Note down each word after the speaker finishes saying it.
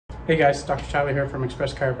Hey guys, Dr. Tyler here from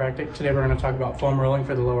Express Chiropractic. Today we're going to talk about foam rolling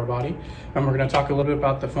for the lower body. And we're going to talk a little bit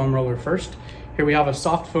about the foam roller first. Here we have a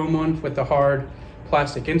soft foam one with the hard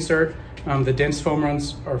plastic insert. The dense foam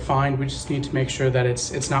ones are fine. We just need to make sure that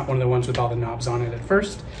it's not one of the ones with all the knobs on it at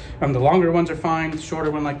first. The longer ones are fine. The shorter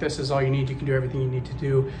one like this is all you need. You can do everything you need to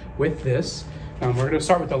do with this. We're going to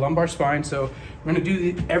start with the lumbar spine. So we're going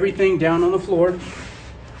to do everything down on the floor.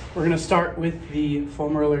 We're going to start with the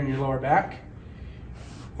foam roller in your lower back.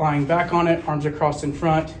 Lying back on it, arms are crossed in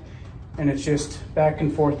front, and it's just back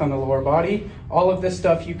and forth on the lower body. All of this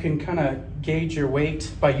stuff you can kind of gauge your weight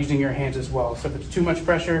by using your hands as well. So if it's too much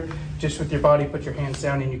pressure, just with your body, put your hands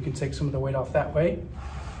down and you can take some of the weight off that way.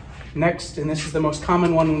 Next, and this is the most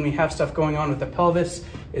common one when we have stuff going on with the pelvis,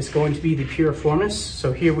 is going to be the piriformis.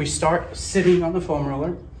 So here we start sitting on the foam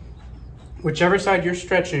roller. Whichever side you're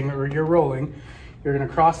stretching or you're rolling, you're going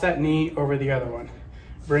to cross that knee over the other one.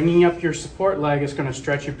 Bringing up your support leg is going to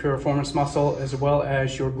stretch your piriformis muscle as well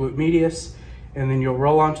as your glute medius, and then you'll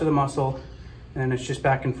roll onto the muscle, and it's just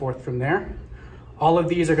back and forth from there. All of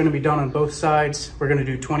these are going to be done on both sides. We're going to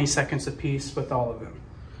do 20 seconds a piece with all of them.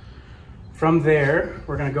 From there,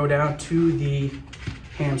 we're going to go down to the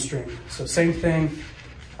hamstring. So same thing.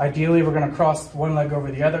 Ideally, we're going to cross one leg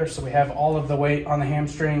over the other so we have all of the weight on the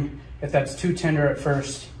hamstring. If that's too tender at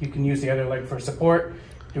first, you can use the other leg for support.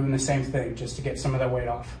 Doing the same thing just to get some of that weight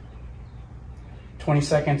off. 20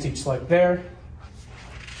 seconds each leg there.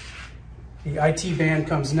 The IT band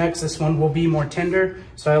comes next. This one will be more tender,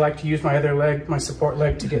 so I like to use my other leg, my support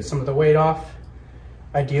leg, to get some of the weight off.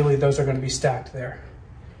 Ideally, those are going to be stacked there.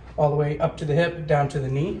 All the way up to the hip, down to the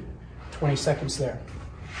knee. 20 seconds there.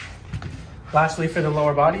 Lastly, for the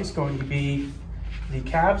lower body, it's going to be the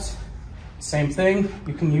calves. Same thing.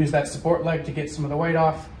 You can use that support leg to get some of the weight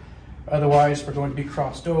off. Otherwise, we're going to be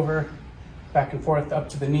crossed over, back and forth, up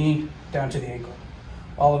to the knee, down to the ankle.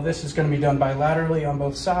 All of this is going to be done bilaterally on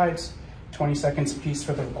both sides, 20 seconds a piece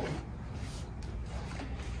for the rolling.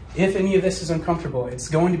 If any of this is uncomfortable, it's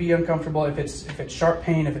going to be uncomfortable. If it's sharp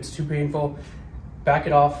pain, if it's too painful, back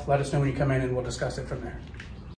it off, let us know when you come in and we'll discuss it from there.